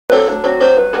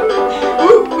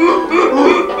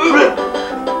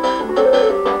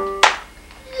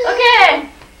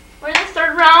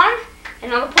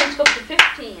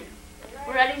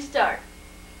ready, start.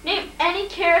 Name any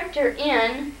character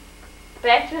in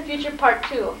Back to the Future Part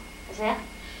 2. Is that?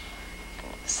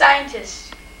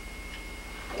 Scientist.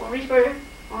 Refer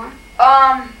on.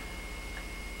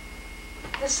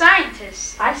 The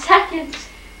scientist. 5 seconds.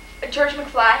 George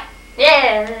McFly.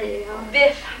 Yeah, there you go.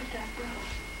 Biff.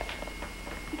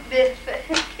 Biff.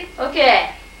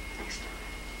 Okay. Next.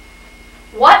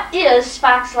 What is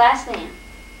Spock's last name?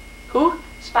 Who?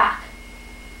 Spock.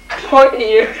 Point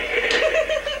here.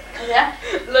 Yeah?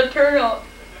 Letourneau.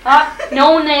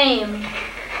 No name.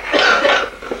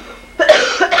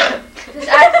 Does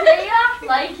Isaiah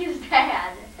like his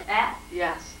dad?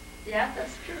 Yes. Yeah,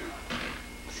 that's true.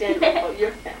 Say about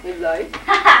your family life.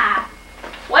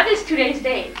 What is today's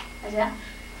date? Isaiah?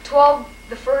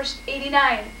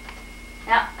 12/1/89.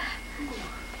 Yeah.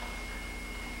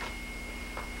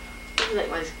 Like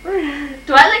my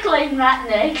Do I look like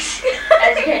rotten eggs?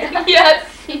 Isaiah? Yes.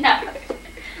 Yeah.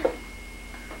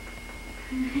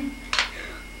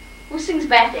 Who sings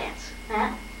Bat Dance?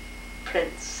 Huh?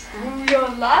 Prince. We are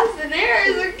lost in there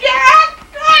is a cat.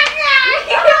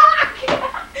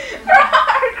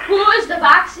 Who is the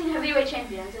boxing heavyweight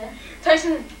champion? Is it?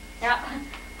 Tyson. Yeah.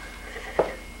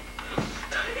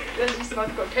 That's just about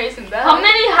to go Tyson Bell. How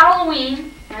many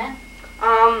Halloween? Huh?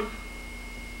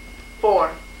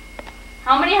 4.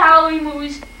 How many Halloween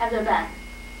movies have there been?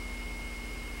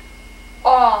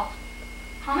 All.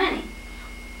 How many?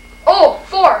 Oh,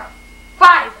 4.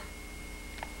 5.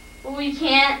 Well, we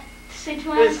can't say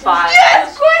two It was answers. 5.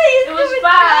 Yes, please. It was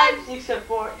 5. You said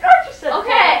 4. You just said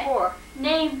Okay. 4.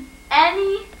 Name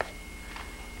any.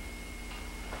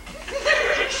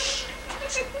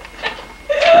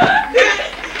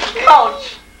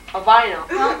 Couch. A vinyl.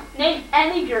 Name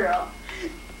any girl.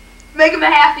 Make him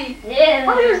happy. Yeah.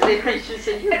 What is it? I should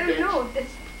say you I don't bitch. know.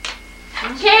 That's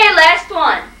Okay, last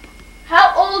one.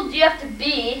 How old do you have to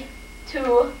be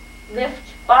to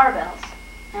lift barbells?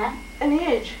 Huh? Any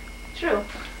age. True.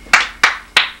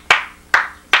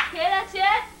 Okay, that's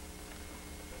it.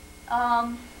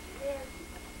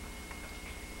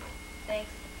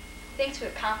 Thanks. Thanks for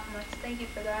the compliments. Thank you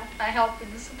for that. I helped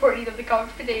in the supporting of the Couch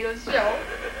Potatoes show.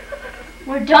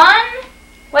 We're done.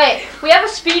 Wait, we have a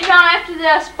speed round after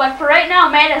this, but for right now,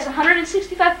 Matt has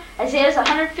 165, Isaiah has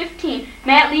 115.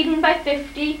 Matt leading by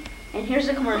 50, and here's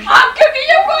the commercial. I'm cooking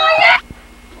your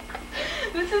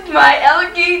boy! This is my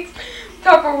Elegate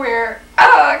Tupperware.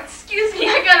 Excuse me,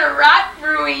 I got a rot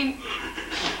brewing.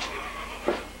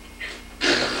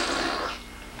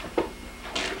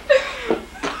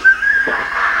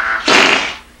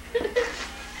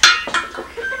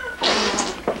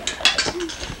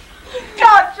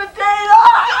 Couch potato!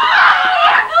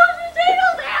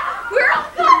 We're all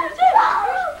couch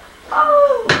potatoes!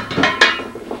 Oh.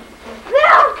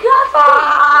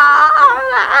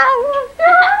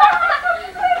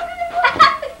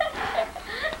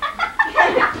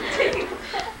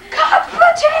 Couch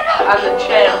potato! I'm the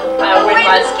champ. I win wait, my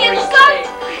this kid free sucked.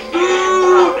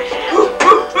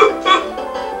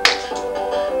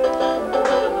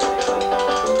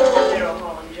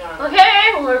 Okay,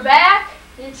 we're back.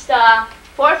 It's the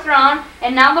 4th round,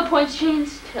 and now the points change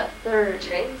to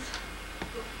 3rd.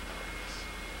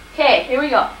 Okay, here we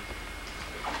go.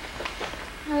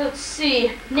 Let's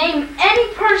see. Name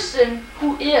any person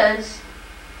who is.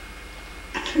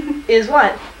 Is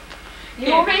what?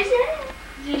 You will raise your hand?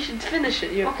 You should finish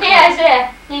it. You're Okay,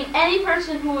 Isaiah. Name any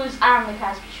person who is on the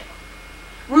Cosby Show.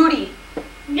 Rudy.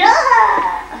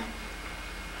 Yeah.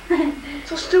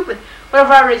 so stupid.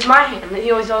 Whenever I raise my hand,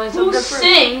 he always Who looked at first.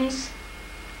 sings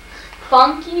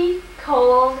Funky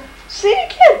Cold? See, you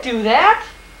can't do that.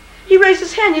 He raised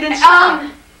his hand. You didn't stop.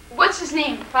 What's his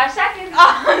name? 5 seconds.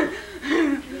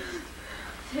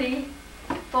 3,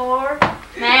 4.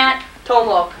 Matt.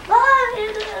 Tomok.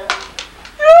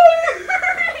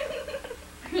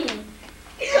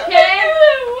 Okay.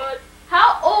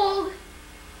 How old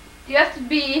do you have to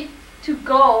be to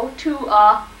go to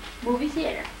a movie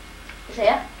theater?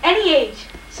 Isaiah? Any age.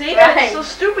 See, Right. that's so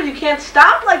stupid. You can't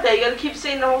stop like that. You gotta keep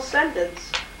saying the whole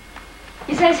sentence.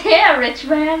 He says, "Yeah, rich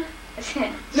man." No.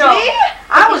 See?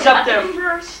 I was up there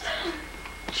first.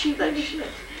 Cheat like shit.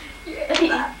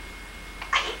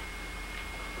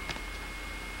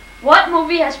 What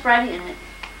movie has Freddy in it?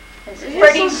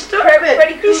 You're so stupid.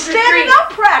 Freddy Krueger He's standing 3. up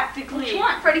practically. Which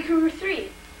one? Freddy Krueger 3.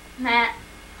 Matt.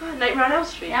 Nightmare on Elm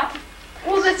Street. Yep.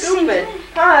 Well, that's Stupid. Oh,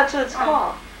 that's what it's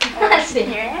called. That's in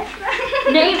your ass.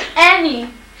 Name any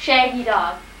Shaggy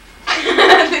dog.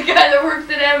 The guy that works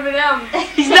at M&M.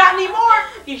 He's not anymore.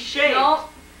 He's shaved. No.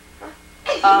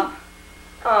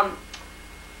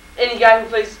 Any guy who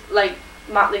plays like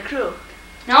Motley Crue.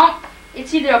 No.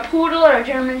 It's either a poodle or a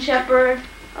German Shepherd.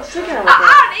 I was thinking about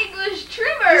that. An English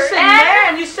trimmer. You said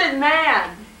man. You said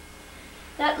man.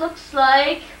 That looks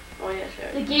like Oh yes,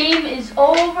 yeah. the game is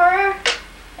over.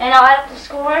 And I'll add up the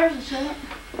scores. Good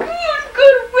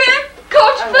win,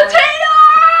 Coach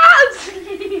Potatoes!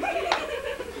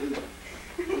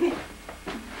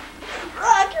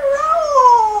 Rock and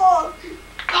roll!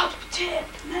 Coach Potato,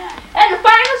 man. And the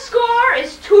final score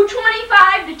is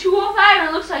 225 to 205. And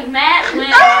it looks like Matt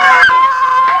wins.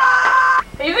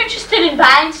 Are you interested in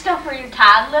buying stuff for your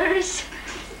toddlers?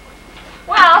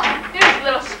 Well, there's a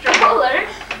little stroller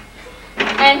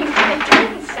and a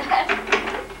tin set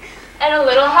and a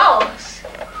little house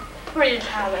for your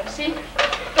toddler. See,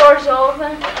 doors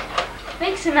open,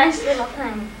 makes a nice little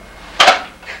thing.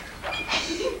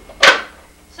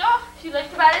 So, if you'd like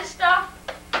to buy this stuff,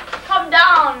 come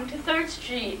down to 3rd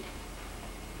Street.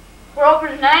 We're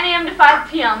open 9 a.m. to 5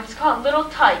 p.m. It's called Little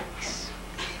Tykes.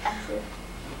 That's it.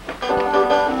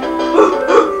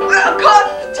 Coach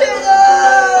Potato!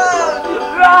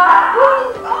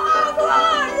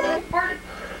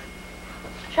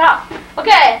 Shut up.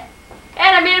 Okay.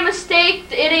 And I made a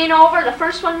mistake. It ain't over. The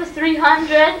first one was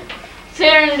 300.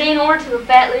 Sarah, and it ain't over till the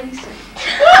fat lady sings.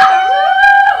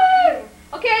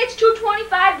 Okay, it's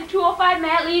 225 to 205.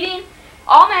 Matt leading.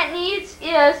 All Matt needs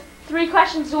is 3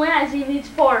 questions to win, as he needs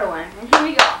 4 to win. And here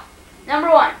we go. Number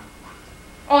 1.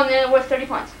 Oh, and then it worth 30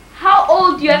 points. How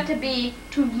old do you have to be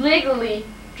to legally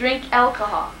drink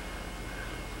alcohol?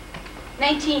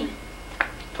 19.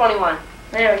 21.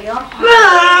 There we go.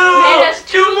 No! us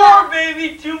 2 more,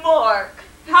 baby. 2 more.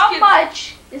 How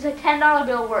much is a $10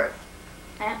 bill worth?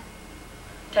 $10.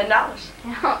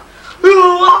 Yeah.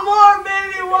 Ooh, 1 more,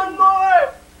 baby. 1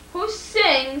 more. Who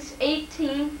sings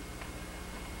 18?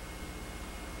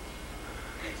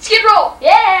 Skid Row.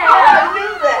 Yeah! I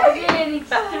knew that. Okay, needs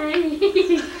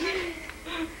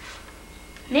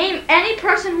 3. Name any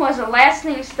person who has a last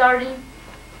name starting.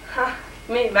 Huh.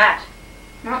 Me, Matt.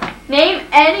 No. Name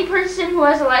any person who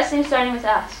has a last name starting with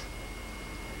S.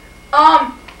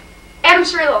 Adam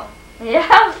Cirillo. Yeah.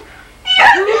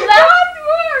 Yes! 2 left.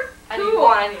 I need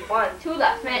 1. I need 1. 2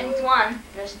 left. Matt needs 1.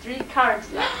 There's 3 cards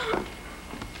left.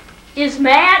 Is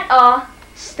Matt a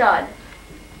stud?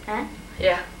 Huh?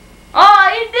 Yeah. Oh,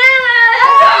 you did it!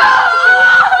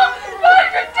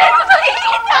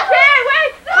 Okay,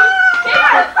 wait.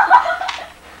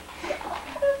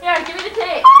 Here, give me the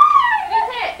tape. Give me the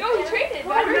tape. No, he traded.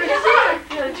 What?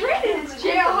 Traded. It's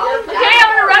jail. Okay,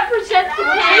 I'm gonna represent the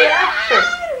tape.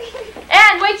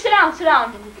 And wait, sit down, sit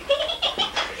down.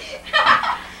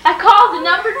 I called the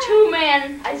number 2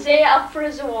 man, Isaiah, up for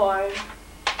his award.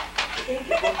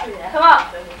 Come on.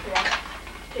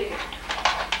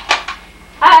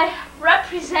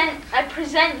 I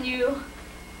present you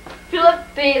Philip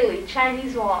Bailey,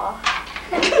 Chinese Wall.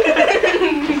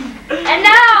 And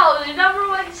now, the number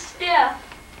 1 stiff.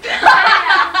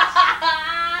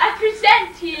 I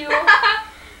present to you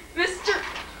Mr.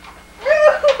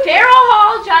 Daryl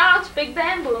Hall, John Oates, Big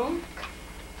Band Boom.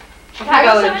 I think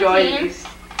I'll enjoy 17, these.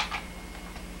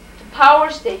 The Power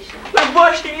Station. The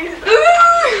bushies.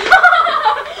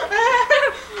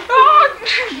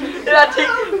 Yeah,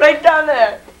 take right down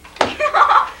there.